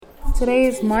Today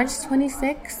is March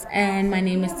 26th, and my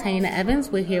name is Taina Evans.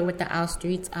 We're here with the Our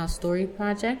Streets, Our Story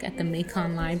project at the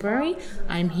Macon Library.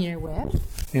 I'm here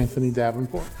with Anthony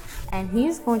Davenport. And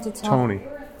he's going to talk...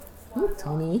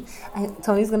 Tony.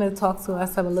 Tony's going to talk to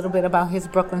us a little bit about his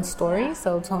Brooklyn story.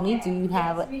 So, Tony, do you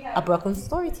have a Brooklyn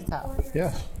story to tell?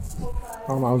 Yes.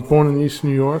 I was born in East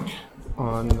New York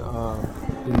in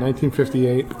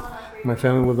 1958. My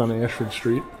family lived on Ashford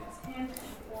Street.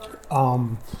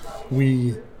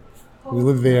 We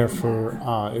lived there for,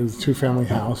 it was a two-family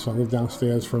house. I lived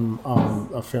downstairs from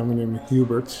a family named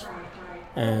Huberts.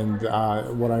 And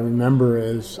what I remember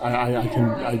is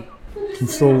I can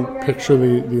still picture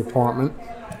the apartment.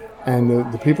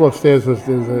 And the people upstairs, there's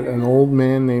an old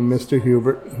man named Mr.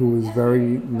 Hubert who was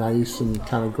very nice and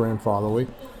kind of grandfatherly.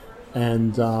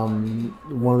 And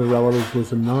one of the relatives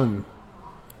was a nun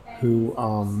who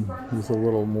was a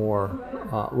little more,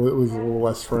 was a little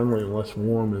less friendly and less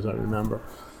warm, as I remember.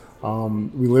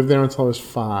 We lived there until I was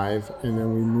 5, and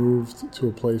then we moved to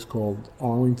a place called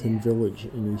Arlington Village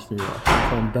in East New York,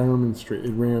 on Berryman Street.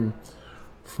 It ran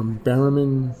from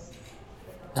Berryman,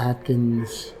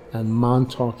 Atkins, and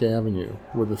Montauk Avenue,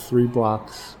 were the 3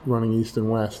 blocks running east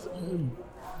and west,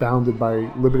 bounded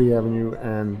by Liberty Avenue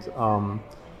and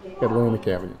Atlantic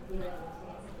Avenue.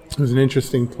 It was an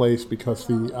interesting place because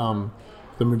the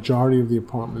majority of the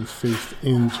apartments faced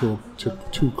into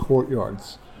two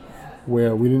courtyards,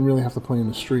 where we didn't really have to play in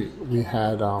the street. We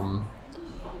had there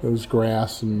was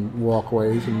grass and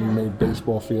walkways, and we made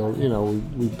baseball field. You know,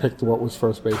 we picked what was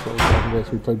first base, what was second base.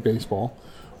 We played baseball.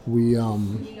 We,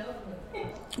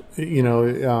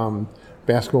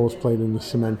 basketball was played in the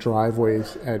cement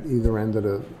driveways at either end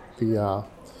of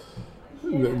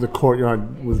the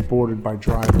courtyard was bordered by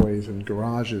driveways and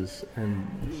garages, and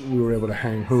we were able to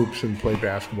hang hoops and play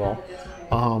basketball.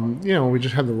 We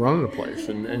just had the run of the place,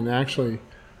 and actually,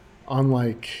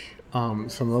 unlike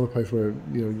some other place where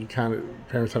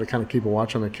parents had to kind of keep a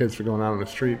watch on their kids for going out on the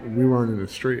street, we weren't in the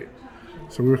street,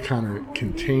 so we were kind of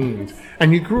contained.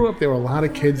 And you grew up, there were a lot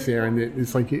of kids there, and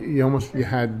it's like you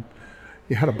had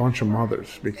a bunch of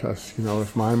mothers, because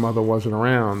if my mother wasn't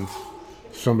around,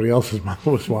 somebody else's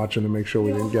mother was watching to make sure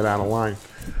we didn't get out of line.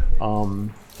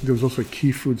 There was also a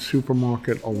Key Food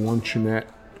supermarket, a luncheonette,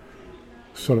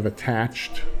 sort of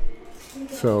attached.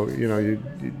 So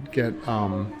you'd get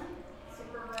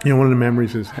one of the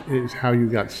memories is how you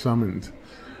got summoned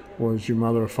was your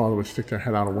mother or father would stick their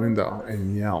head out a window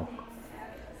and yell,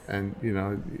 and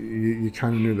you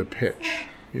kind of knew the pitch.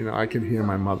 I could hear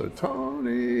my mother,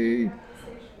 Tony,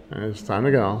 and it's time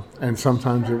to go. And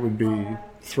sometimes it would be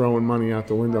throwing money out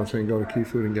the window saying go to Key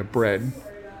Food and get bread,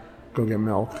 go get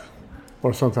milk.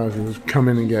 Or sometimes it was come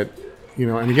in and get,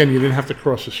 and again, you didn't have to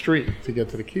cross the street to get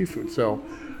to the Key Food. So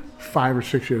 5 or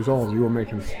 6 years old, you were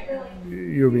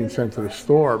being sent to the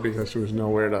store because there was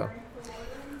nowhere to,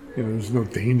 there was no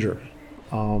danger.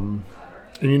 And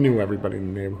you knew everybody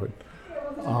in the neighborhood.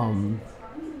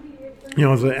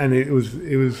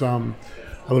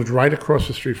 I lived right across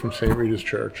the street from St. Rita's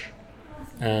Church.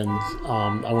 And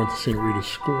I went to St. Rita's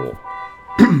School,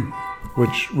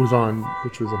 which was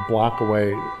a block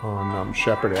away on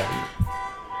Shepherd Avenue.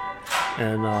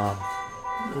 And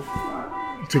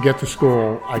to get to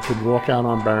school, I could walk out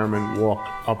on Berryman, walk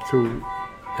up to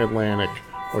Atlantic,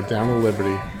 or down to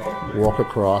Liberty, walk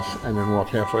across, and then walk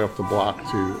halfway up the block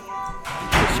to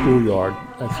the schoolyard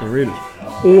at St. Rita's.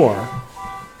 Or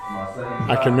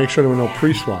I could make sure there were no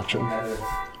priests watching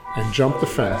and jump the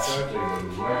fence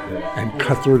and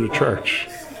cut through the church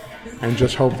and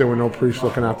just hope there were no priests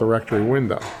looking out the rectory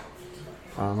window.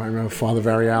 I remember Father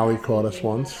Variali caught us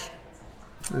once,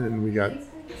 and we got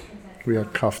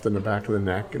cuffed in the back of the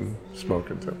neck and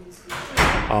spoken to.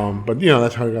 But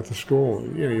that's how we got to school.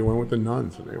 You went with the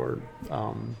nuns, and they were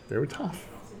tough.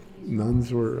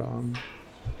 Nuns were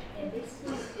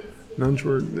they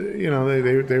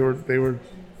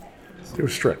were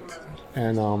strict.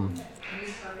 And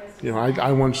I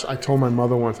told my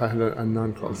mother once, I had a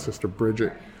nun called Sister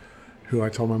Bridget, who I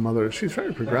told my mother, she's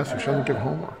very progressive, she doesn't give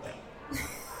homework.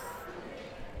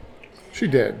 She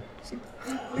did.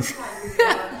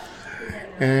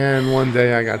 And one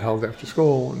day I got held after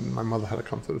school, and my mother had to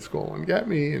come to the school and get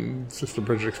me, and Sister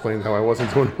Bridget explained how I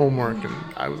wasn't doing homework, and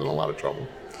I was in a lot of trouble.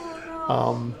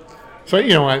 So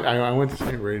I went to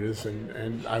St. Rita's,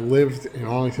 and I lived in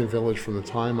Arlington Village from the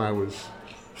time I was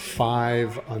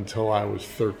 5 until I was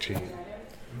 13.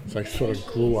 So I sort of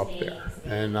grew up there,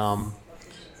 and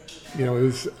it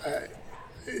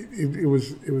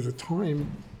was a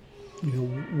time,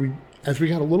 as we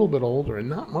got a little bit older, and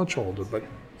not much older, but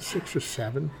 6 or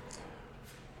 7,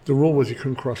 the rule was you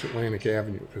couldn't cross Atlantic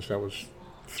Avenue because that was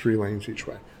 3 lanes each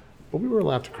way. but we were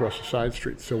allowed to cross the side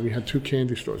street. So we had 2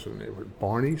 candy stores in the neighborhood,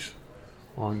 Barney's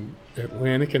on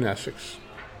Atlantic and Essex.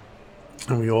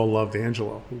 And we all loved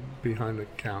Angelo, who behind the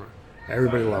counter.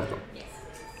 Everybody loved him.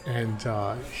 And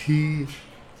that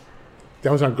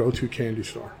was our go-to candy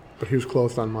store. But he was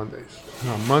closed on Mondays. And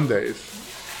on Mondays,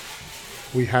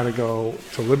 we had to go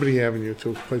to Liberty Avenue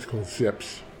to a place called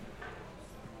Zips,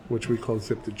 which we called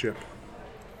Zip the Jip.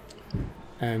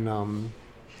 And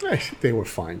they were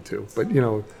fine too. But,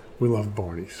 we loved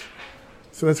Barney's.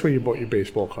 So that's where you bought your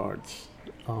baseball cards.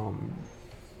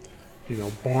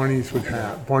 Barney's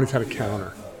had a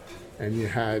counter, and you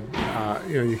had,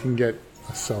 you can get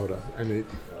a soda, and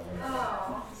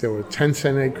there were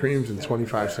 10-cent egg creams and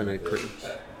 25-cent egg creams.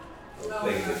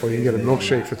 Or you can get a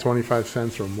milkshake for 25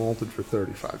 cents or a malted for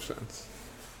 35 cents.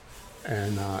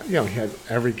 And, he had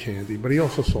every candy, but he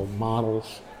also sold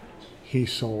models. He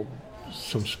sold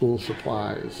some school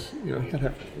supplies. You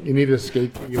needed a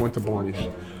skate, you went to Barney's.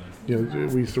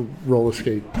 We used to roller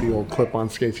skate, the old clip-on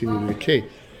skates, you needed a key.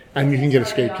 And you can get a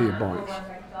skate key at Barney's.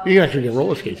 You can actually get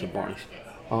roller skates at Barney's.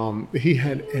 He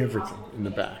had everything in the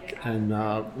back. And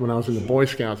when I was in the Boy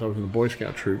Scouts, I was in the Boy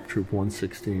Scout troop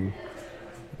 116,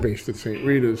 based at St.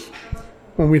 Rita's.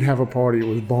 When we'd have a party, it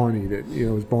was Barney it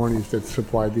was Barney's that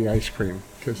supplied the ice cream,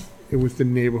 because it was the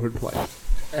neighborhood place.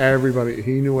 Everybody,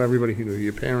 he knew everybody. He knew who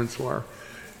your parents were.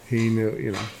 He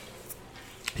knew,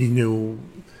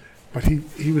 but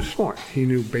he was smart. He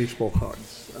knew baseball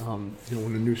cards.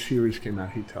 When a new series came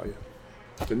out, he'd tell you,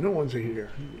 the new ones are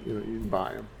here. You'd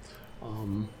buy them.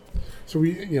 So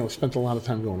we, spent a lot of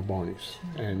time going to Barney's,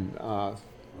 and it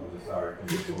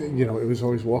was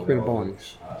always walk me to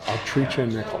Barney's. I'll treat you a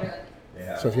nickel.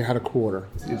 So if you had a quarter,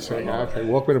 you'd say, okay,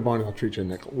 walk me to Barney's, I'll treat you a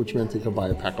nickel, which meant you could buy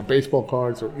a pack of baseball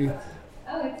cards, or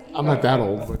I'm not that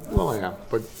old, but I am.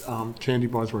 But candy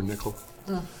bars were a nickel.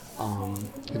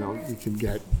 You could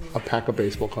get a pack of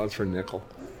baseball cards for a nickel.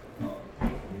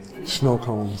 Snow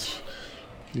cones.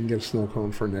 You can get a snow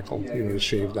cone for a nickel. The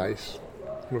shaved ice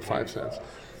for 5 cents.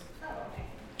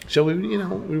 So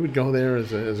we would go there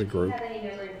as a group.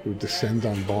 We would descend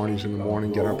on Barney's in the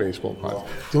morning, get our baseball cards.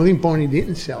 The only thing Barney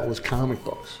didn't sell was comic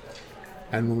books.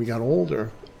 And when we got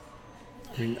older,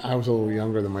 I was a little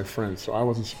younger than my friends, so I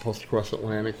wasn't supposed to cross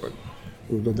Atlantic, but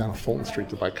we would go down Fulton Street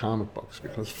to buy comic books,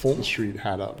 because Fulton Street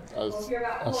had a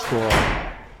store,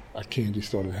 a candy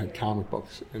store that had comic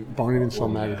books. And Barney didn't sell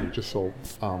magazines, just sold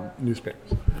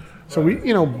newspapers. So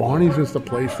Barney's was the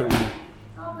place that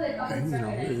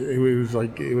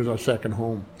it was our second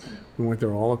home. We went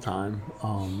there all the time.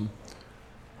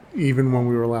 Even when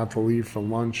we were allowed to leave for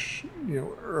lunch,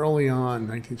 early on,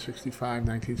 1965,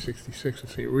 1966, at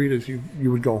St. Rita's, you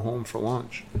would go home for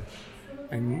lunch.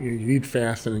 And you'd eat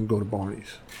fast and then go to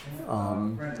Barney's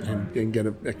and get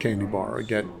a candy bar or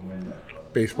get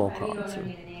baseball cards.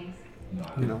 And,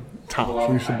 tops.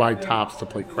 We used to buy tops to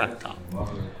play crack top.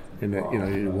 And,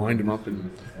 you wind them up,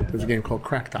 and there's a game called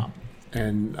crack top.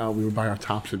 And we would buy our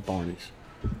tops at Barney's.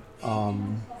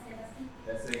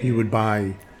 You would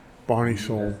buy, Barney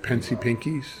sold Pensy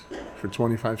Pinkies for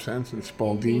 25 cents and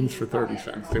Spaldings for 30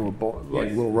 cents. They were like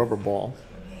little rubber balls.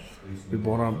 We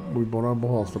bought our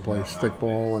balls to play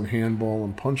stickball and handball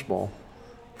and punchball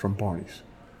from Barney's.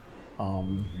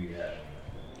 One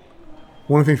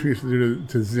of the things we used to do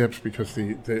to Zips, because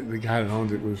the guy that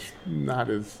owned it was not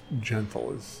as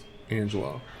gentle as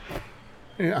Angelo.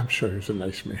 Yeah, I'm sure he was a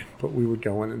nice man, but we would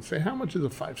go in and say, how much is a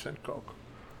 5-cent Coke?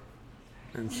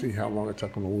 And see how long it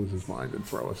took him to lose his mind and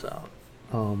throw us out.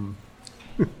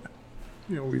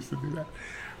 We used to do that.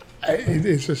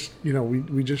 It's just,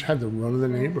 we just had the run of the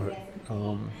neighborhood.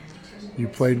 We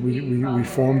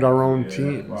formed our own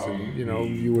teams, and,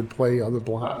 you would play other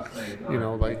blocks.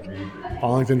 Like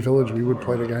Arlington Village, we would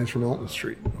play the guys from Elton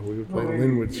Street. Or we would play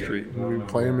Linwood Street. And we would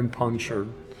play them in punch or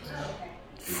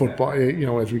football.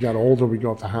 As we got older, we'd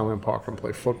go up to Highland Park and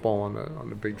play football on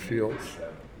the big fields.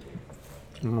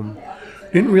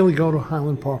 Didn't really go to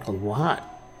Highland Park a lot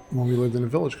when we lived in the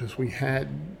village, because we had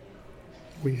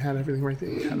everything right there.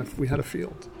 We had a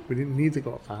field. We didn't need to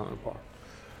go up to Highland Park.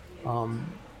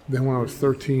 Then when I was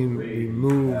 13, we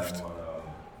moved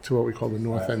to what we call the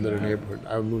north end of the neighborhood.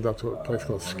 I moved up to a place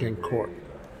called Skink Court.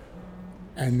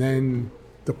 And then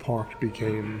the park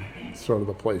became sort of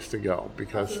the place to go,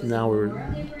 because now we were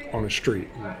on a street.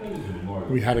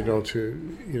 We had to go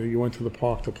to, you went to the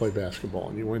park to play basketball,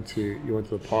 and you went to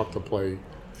the park to play.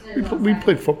 We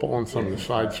played football on some of the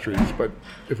side streets, but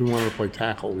if we wanted to play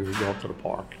tackle, we would go up to the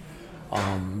park.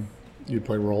 You'd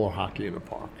play roller hockey in the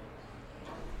park.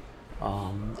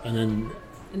 And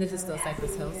this is still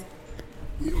Cypress Hills?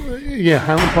 Yeah,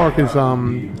 Highland Park is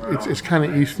it's kind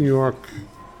of East New York,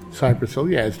 Cypress Hill,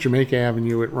 yeah, it's Jamaica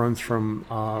Avenue. It runs from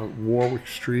Warwick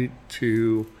Street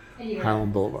to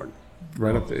Highland Boulevard.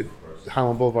 Right up there.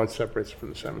 Highland Boulevard separates from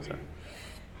the cemetery.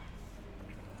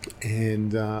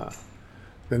 And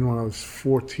then when I was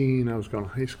 14, I was going to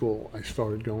high school, I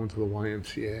started going to the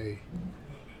YMCA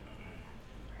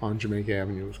on Jamaica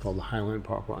Avenue. It was called the Highland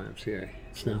Park YMCA.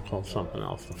 It's now called something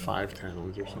else, the Five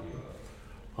Towns or something.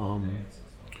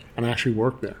 And I actually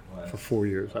worked there for 4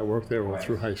 years. I worked there all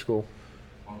through high school.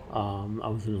 I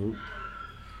was in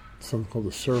something called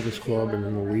the Service Club, and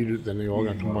then the leader. Then they all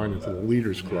got combined into the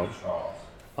Leaders Club,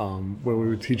 where we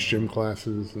would teach gym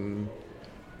classes, and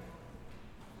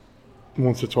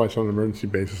once or twice on an emergency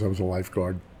basis, I was a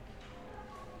lifeguard.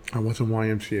 I wasn't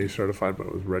YMCA certified, but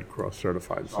I was Red Cross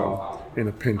certified. So in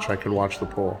a pinch, I could watch the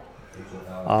pool.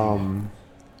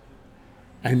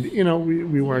 And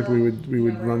we worked. We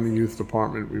would run the youth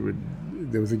department.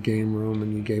 There was a game room,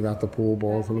 and you gave out the pool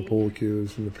balls and the pool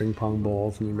cues and the ping pong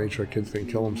balls, and you made sure kids didn't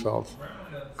kill themselves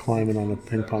climbing on the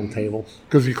ping pong tables.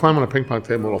 Because if you climb on a ping pong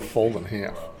table, it'll fold in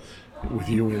half with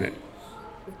you in it.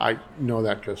 I know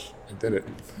that because I did it.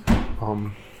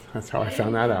 That's how I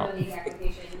found that out.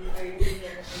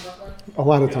 A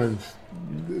lot of times,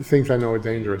 things I know are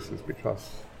dangerous is because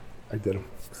I did them.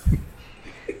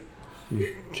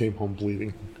 Came home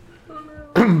bleeding.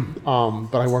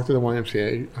 But I worked at the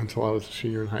YMCA until I was a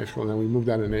senior in high school, and then we moved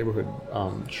out of the neighborhood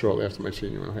shortly after my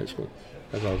senior in high school,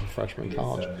 as I was a freshman in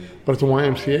college. But at the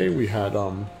YMCA, we had,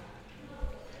 I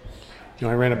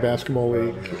ran a basketball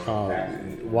league,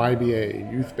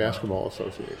 YBA, Youth Basketball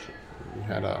Association. We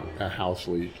had a house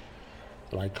league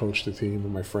that I coached the team,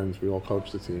 and my friends, we all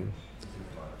coached the team.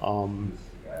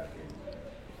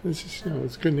 It's just,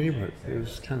 it's a good neighborhood. It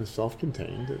was kind of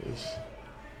self-contained. It was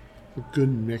a good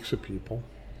mix of people.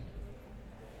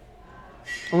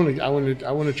 I want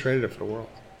to trade it for the world.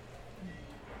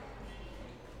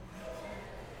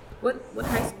 What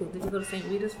high school? Did you go to St.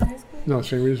 Rita's for high school? No,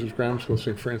 St. Rita's was grammar school,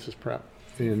 St. Francis Prep.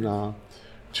 In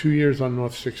 2 years on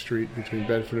North 6th Street between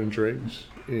Bedford and Driggs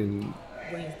in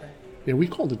Williamsburg. Yeah, we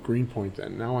called it Greenpoint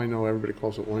then. Now I know everybody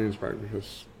calls it Williamsburg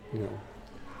because, you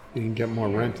can get more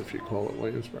rent if you call it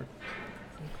Williamsburg.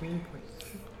 Greenpoint.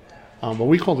 But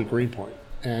we called it Greenpoint.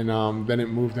 And then it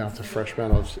moved out to Fresh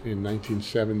Meadows in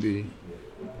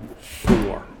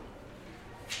 1974.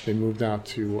 They moved out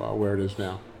to where it is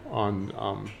now on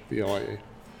the LIE.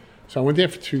 So I went there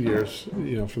for 2 years.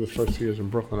 For the first 2 years in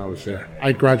Brooklyn, I was there.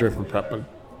 I graduated from prep, but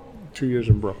 2 years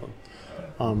in Brooklyn,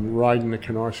 riding the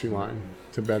Canarsie line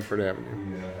to Bedford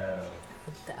Avenue.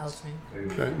 The L train.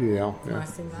 The L, yeah.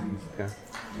 Canarsie line. Yeah.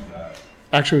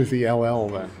 Actually, it was the LL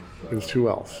then. It was 2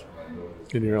 L's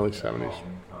in the early 70s.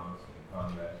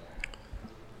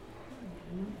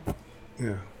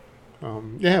 Yeah.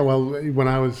 Well, when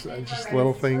I was just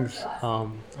little things,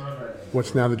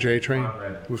 what's now the J train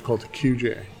was called the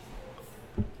QJ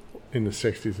in the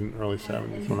 60s and early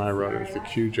 70s. When I wrote it was the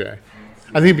QJ.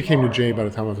 I think it became the J by the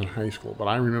time I was in high school, but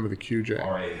I remember the QJ.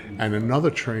 And another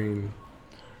train,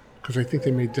 because I think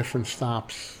they made different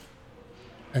stops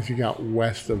as you got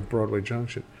west of Broadway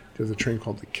Junction. There was a train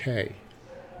called the K.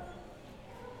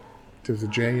 There was a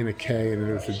J and a K, and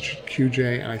there was a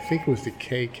QJ, and I think it was the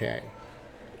KK.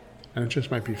 And it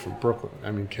just might be from Brooklyn.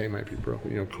 I mean, K might be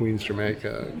Brooklyn. Queens,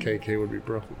 Jamaica, KK would be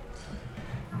Brooklyn.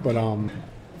 But,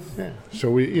 yeah. So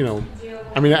we,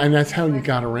 and that's how you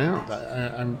got around.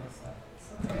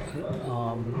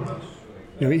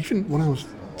 Even when I was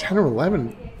 10 or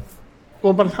 11,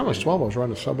 well, by the time I was 12, I was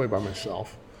riding the subway by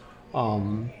myself.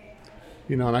 And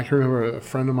I can remember a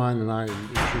friend of mine and I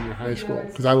in junior high school,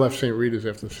 because I left St. Rita's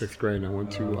after the 6th grade, and I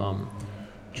went to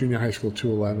junior high school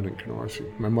 211 in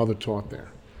Canarsie. My mother taught there.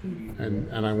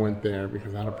 And I went there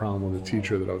because I had a problem with a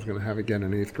teacher that I was going to have again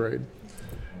in 8th grade.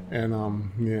 And, I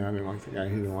didn't like the guy.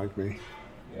 He didn't like me.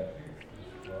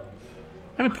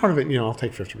 And part of it, I'll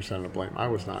take 50% of the blame. I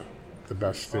was not the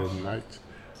best student.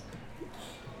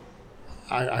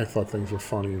 I thought things were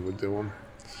funny and would do them.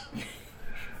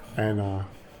 And I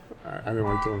didn't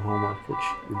like doing homework, which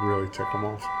would really tick him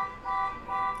off.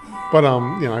 But,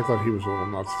 I thought he was a little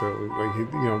nuts, too. Like,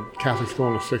 Catholic school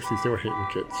in the 60s, they were hating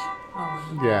kids.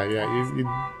 Oh. Yeah,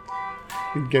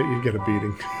 you'd get a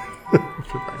beating.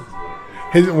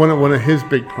 One of his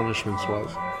big punishments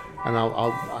was, and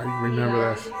I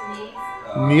remember this: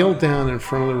 kneel down in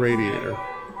front of the radiator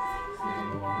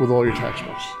with all your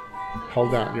textbooks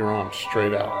held out in your arms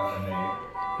straight out,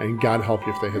 and God help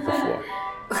you if they hit the floor.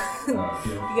 You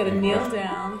gotta kneel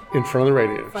down in front of the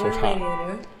radiator, so it's hot,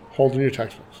 holding your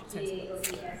textbooks.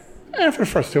 And for the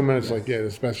first 2 minutes, this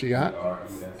is the best you got.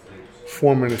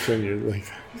 4 minutes in, you're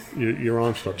like, your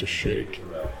arms start to shake.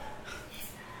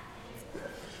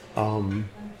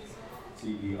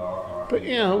 But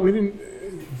we didn't.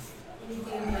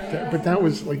 But that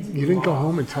was like you didn't go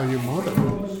home and tell your mother,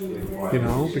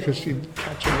 because she'd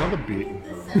catch another beating.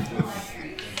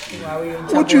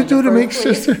 What'd you do to make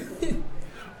sister?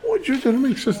 What'd you do to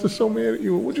make sister so mad at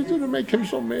you? What'd you do to make him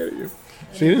so mad at you?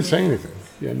 So you didn't say anything.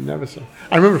 You never said.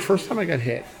 I remember the first time I got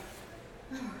hit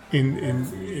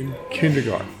in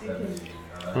kindergarten,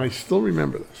 and I still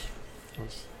remember this.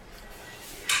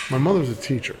 My mother was a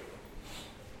teacher.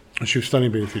 She was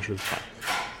studying being a teacher at the time,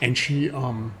 and she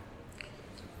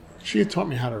had taught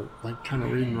me how to kind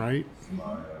of read and write.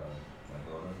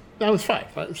 I was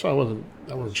 5, so I wasn't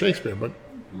Shakespeare, but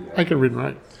I could read and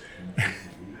write.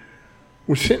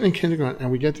 We're sitting in kindergarten,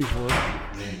 and we get these words,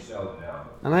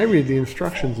 and I read the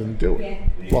instructions and do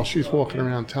it while she's walking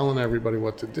around telling everybody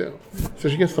what to do. So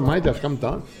she gets to my desk, I'm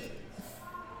done.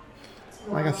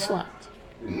 I got slapped.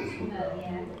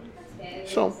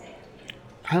 So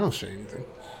I don't say anything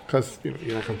because you're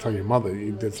not going to tell your mother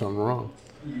you did something wrong.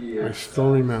 I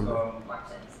still remember.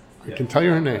 I can tell you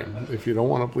her name if you don't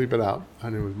want to bleep it out. Her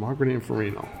name was Margaret Ann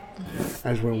Farino.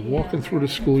 As we're walking through the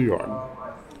schoolyard,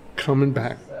 coming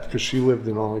back because she lived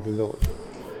in Arlington Village,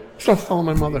 I started telling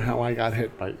my mother how I got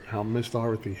hit by how Miss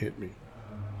Dorothy hit me.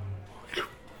 What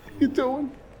are you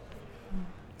doing?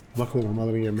 Luckily, my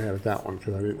mother didn't get mad at that one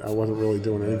because I wasn't really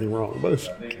doing anything wrong. But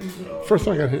first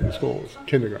time I got hit in school was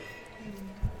kindergarten.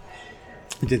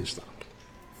 It didn't stop.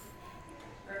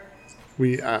 I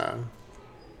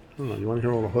don't know, you want to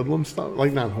hear all the hoodlum stuff?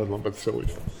 Like, not hoodlum, but silly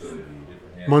stuff.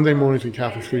 Monday mornings in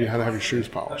Catholic school, you had to have your shoes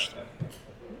polished.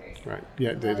 Right?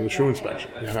 Yeah, they did a shoe inspection.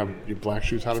 You had to have your black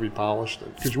shoes had to be polished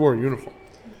because you wore a uniform.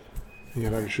 And you had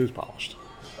to have your shoes polished.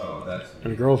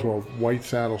 And the girls wore white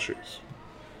saddle shoes.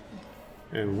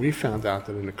 And we found out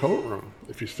that in the coat room,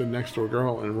 if you stood next to a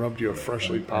girl and rubbed your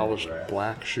freshly polished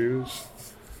black shoes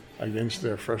against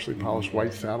their freshly polished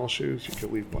white saddle shoes, you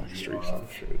could leave black streaks on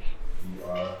the shoes.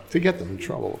 To get them in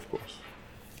trouble, of course.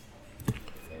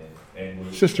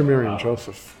 Sister Mary and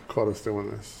Joseph caught us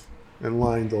doing this and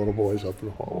lined all the boys up in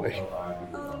the hallway.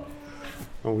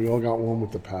 And we all got one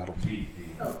with the paddle.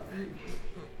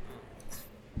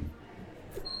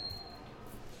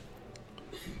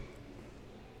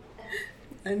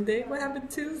 And Dave, what happened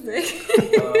Tuesday?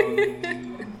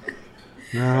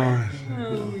 No.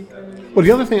 Well,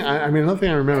 the other thing, another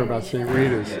thing I remember about St.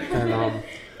 Rita's, and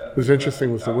was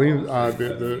interesting, was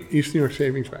the East New York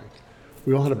Savings Bank.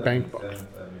 We all had a bank book,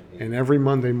 and every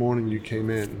Monday morning you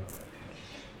came in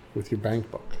with your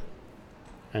bank book,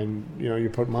 and you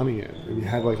put money in, and you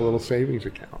had like a little savings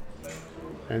account,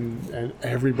 and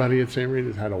everybody at St.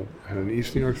 Rita's had an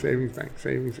East New York Savings Bank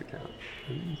savings account.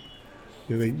 And,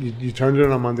 you turned it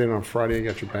in on Monday, and on Friday you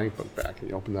got your bank book back, and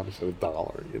you opened up and said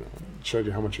 $1. It showed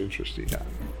you how much interest you got.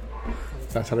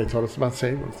 That's how they taught us about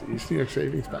savings, the East New York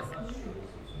Savings Bank.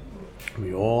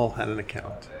 We all had an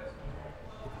account.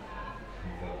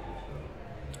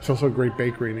 There's also a great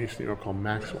bakery in East New York called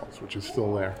Maxwell's, which is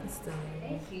still there.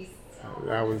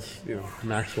 That was,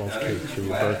 Maxwell's cakes for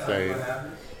your birthday.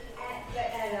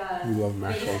 We love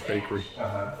Maxwell's Bakery.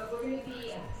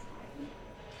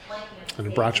 And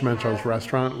the Bracciamento's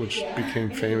restaurant, which became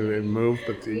famous, it moved,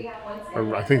 but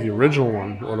I think the original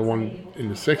one, or the one in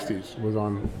the 60s, was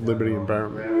on Liberty and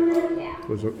Berryman. It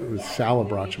was Sal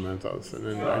Bracciamento's, and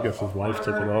then I guess his wife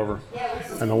took it over.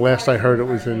 And the last I heard, it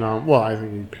was in, I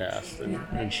think he passed,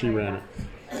 and she ran it.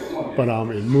 But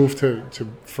it moved to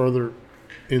further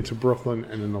into Brooklyn,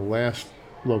 and then the last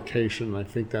location, I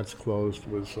think that's closed,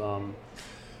 was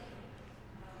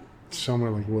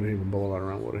somewhere like Woodhaven Boulevard,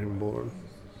 around Woodhaven Boulevard.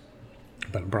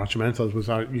 But Bracciamento's was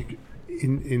out.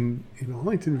 In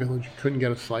Arlington Village, you couldn't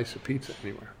get a slice of pizza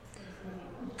anywhere.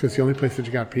 Because the only place that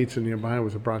you got pizza nearby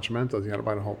was a Bracciamento's. You had to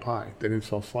buy the whole pie. They didn't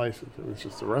sell slices. It was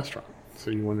just a restaurant. So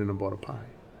you went in and bought a pie.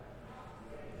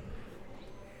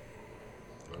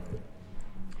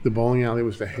 The bowling alley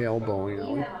was the Hale Bowling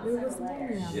Alley.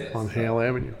 On Hale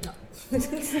Avenue.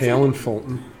 Hale and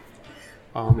Fulton.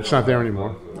 It's not there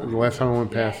anymore. The last time I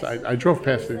went past, I drove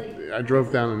past it. I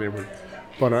drove down the neighborhood.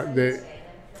 But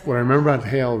what I remember about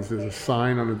Hale is there's a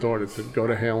sign on the door that said, "Go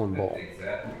to Hale and Bowl."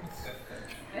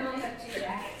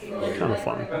 Kind of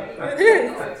funny.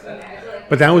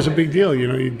 But that was a big deal. You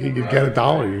could get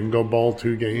 $1. You can go bowl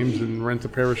 2 games and rent a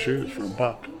pair of shoes for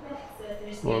 $1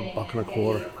 or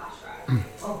 $1.25.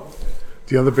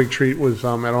 The other big treat was at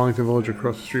Arlington Village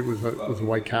across the street was a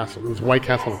White Castle. It was a White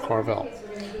Castle in Carvel.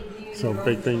 So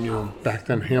big thing, back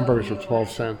then hamburgers were 12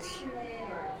 cents.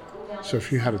 So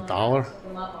if you had $1,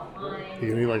 you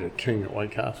could eat like a king at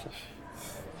White Castle.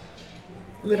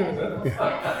 Literally.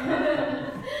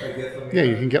 Yeah,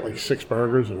 you can get like 6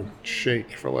 burgers and a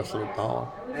shake for less than $1.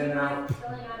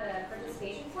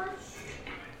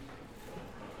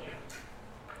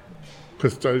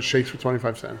 because shakes for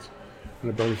 25 cents and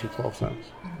the burgers for 12 cents.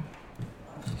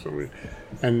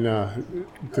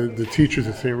 The teachers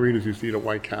at St. Rita's used to eat at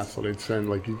White Castle. They'd send,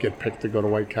 like, you'd get picked to go to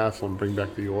White Castle and bring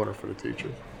back the order for the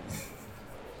teachers.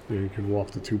 You could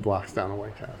walk the 2 blocks down to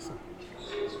White Castle.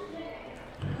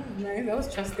 Nice. That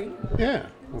was trusting. Yeah.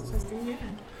 That was trusting, yeah.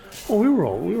 Well,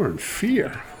 we were in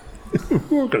fear. We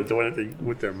weren't going to do anything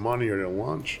with their money or their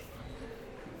lunch.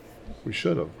 We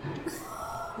should have.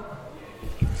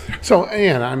 So,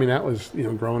 and I mean, that was,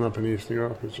 growing up in East New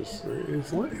York, it's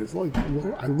like,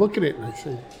 I look at it and I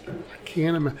say, I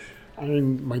can't imagine. I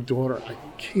mean, my daughter, I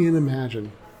can't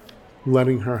imagine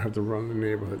letting her have to run the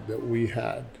neighborhood that we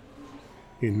had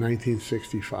in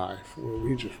 1965, where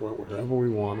we just went wherever we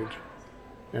wanted,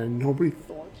 and nobody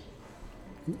thought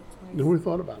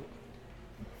about it.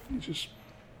 You just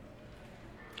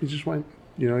went.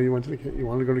 You wanted to go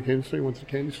to the candy store. You went to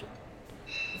the candy store.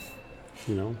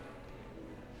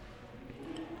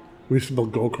 We used to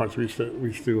build go-karts. We used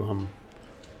to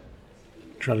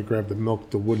try to grab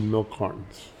the wooden milk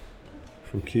cartons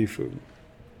from Key Food,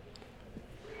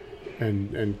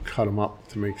 and cut them up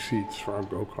to make seats for our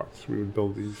go-karts. We would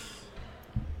build these,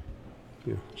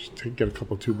 just get a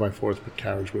couple of 2x4s, put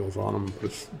carriage wheels on them,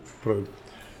 and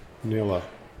nail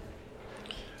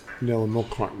a milk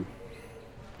carton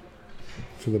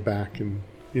to the back, and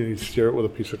you'd steer it with a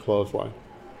piece of clothesline.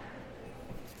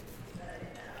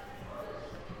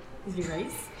 Did you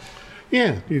race?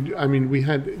 Yeah, we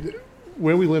had,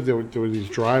 where we lived, there were these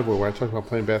driveways, where I talked about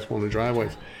playing basketball in the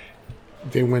driveways.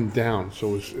 They went down,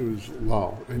 so it was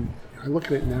low. And I look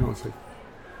at it now, it's like,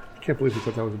 I can't believe we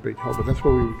thought that was a big hill, but that's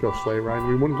where we would go sleigh riding.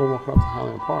 We wouldn't go walk up to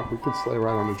Highland Park. We could sleigh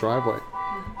ride on the driveway.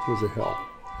 It was a hill.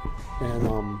 And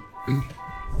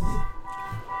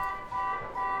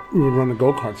we would run the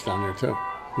go-karts down there, too.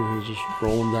 Just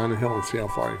roll them down the hill and see how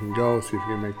far you can go, see if you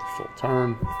can make the full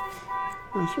turn.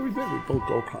 And that's what we did. We built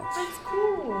go-karts. That's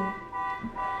cool. I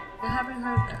haven't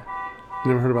heard that.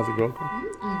 Never heard about the go-karts?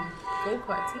 Mm-mm.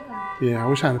 Go-karts, yeah. Yeah, I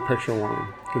wish I had a picture of one of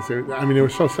them. Because they were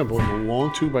so simple. It was a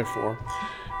long 2x4.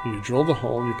 You drilled a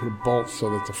hole and you put a bolt so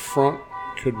that the front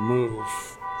could move.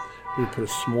 You put a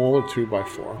smaller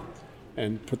 2x4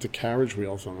 and put the carriage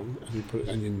wheels on them.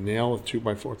 And you nail a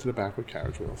 2x4 to the back with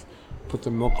carriage wheels. Put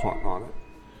the milk carton on it.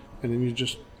 And then you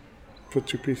just put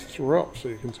 2 pieces of rope so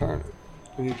you can turn it.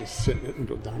 And you just sit in it and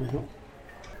go down the hill.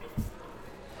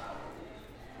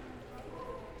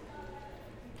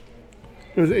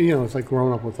 It was, it's like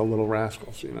growing up with the Little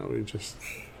Rascals. You just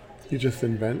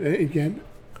invent. Again,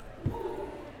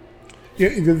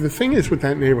 the thing is with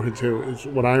that neighborhood too is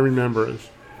what I remember is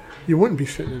you wouldn't be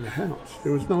sitting in the house.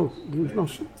 There was no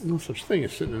such thing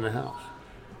as sitting in the house.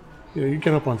 You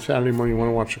get up on Saturday morning, you want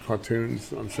to watch the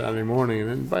cartoons on Saturday morning, and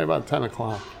then by about 10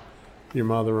 o'clock, your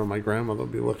mother or my grandmother will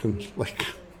be looking like,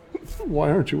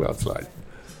 why aren't you outside?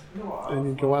 And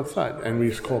you go outside. And we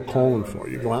used to call calling for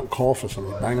you. You go out and call for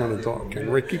somebody, bang on the door. Can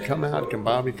Ricky come out? Can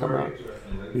Bobby come out?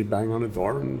 You bang on the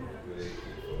door and...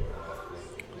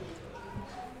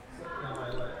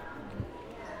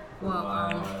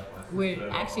 Well, we're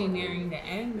actually nearing the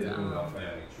end.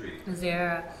 Is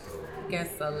there, I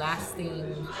guess, a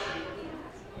lasting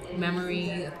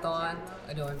memory, a thought,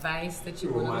 or advice that you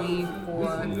want to leave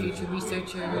for future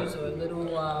researchers or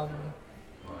little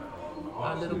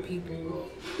people,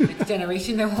 next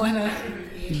generation that want to?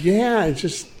 Yeah,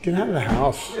 just get out of the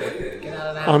house. Get out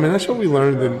of the house. That's what we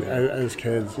learned as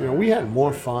kids. We had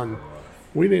more fun.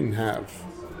 We didn't have,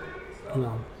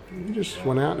 we just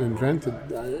went out and invented.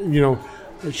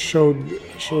 It showed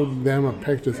them a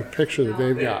picture that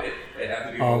they've got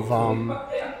of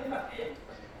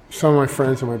some of my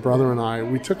friends and my brother and I.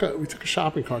 We took a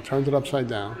shopping cart, turned it upside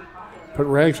down, put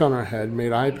rags on our head,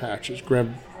 made eye patches,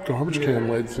 grabbed garbage can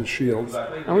lids and shields,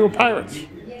 and we were pirates.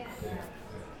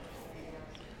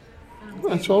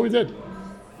 That's all we did.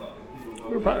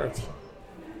 We were pirates.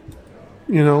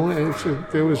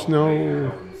 There was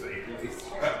no...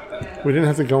 We didn't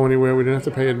have to go anywhere. We didn't have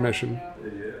to pay admission.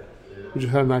 We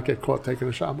just had to not get caught taking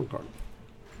a shopping cart.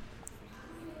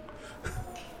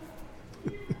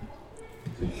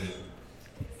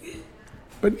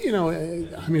 But,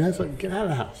 that's like, get out of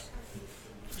the house.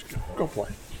 Just go play.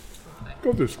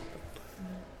 Go do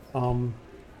something.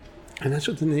 And that's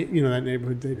what that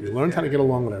neighborhood did. You learned how to get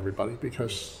along with everybody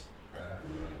because,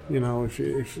 if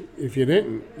you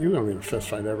didn't, you're going to be in a fist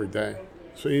fight every day.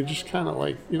 So you just kind of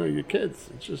like, your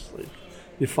kids. It's just like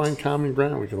you find common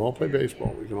ground. We can all play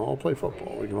baseball. We can all play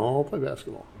football. We can all play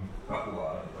basketball.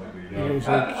 It was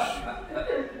like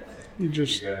you did,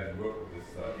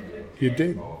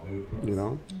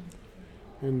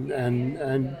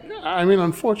 And I mean,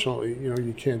 unfortunately,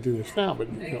 you can't do this now. But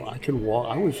I can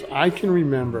walk. I can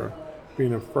remember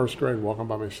being in first grade walking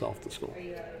by myself to school.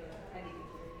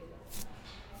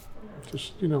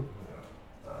 Just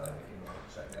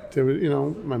there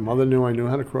was, my mother knew I knew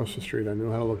how to cross the street. I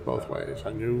knew how to look both ways.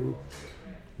 I knew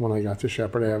when I got to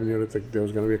Shepherd Avenue that there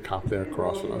was going to be a cop there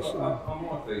crossing us.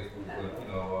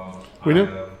 We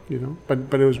knew,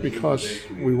 but it was because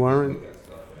we were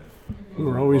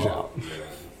always out.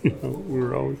 We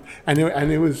were always, and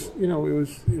it was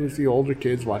the older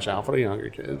kids watch out for the younger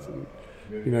kids, and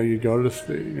you'd go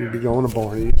to you'd be going to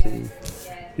Barney's, and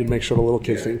you'd make sure the little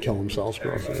kids didn't kill themselves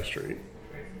crossing the street,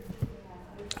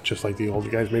 just like the older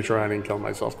guys made sure I didn't kill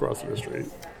myself crossing the street.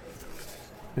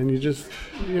 And you just,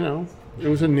 it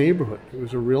was a neighborhood. It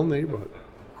was a real neighborhood.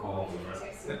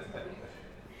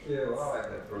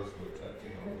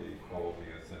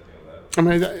 I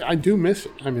mean, I do miss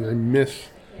it. I mean, I miss,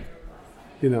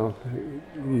 you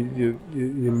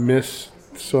miss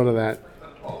sort of that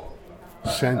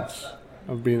sense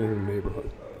of being in a neighborhood.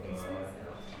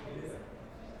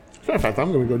 In fact,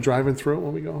 I'm going to go driving through it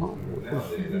when we go home.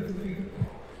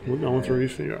 We're going through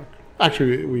East New York.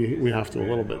 Actually, we have to a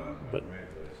little bit, but...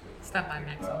 Stop by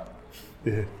Maxwell.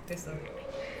 Yeah.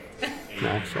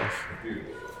 Maxwell. You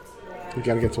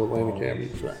got to get to Atlantic Avenue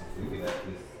for that.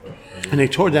 And they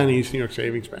tore down the East New York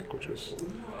Savings Bank,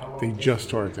 they just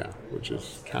tore it down, which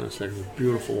is kind of sick. It's a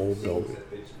beautiful old building.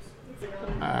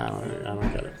 I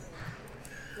don't get it.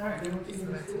 All right,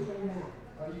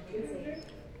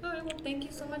 well, thank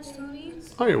you so much, Tony.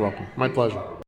 Oh, you're welcome. My pleasure.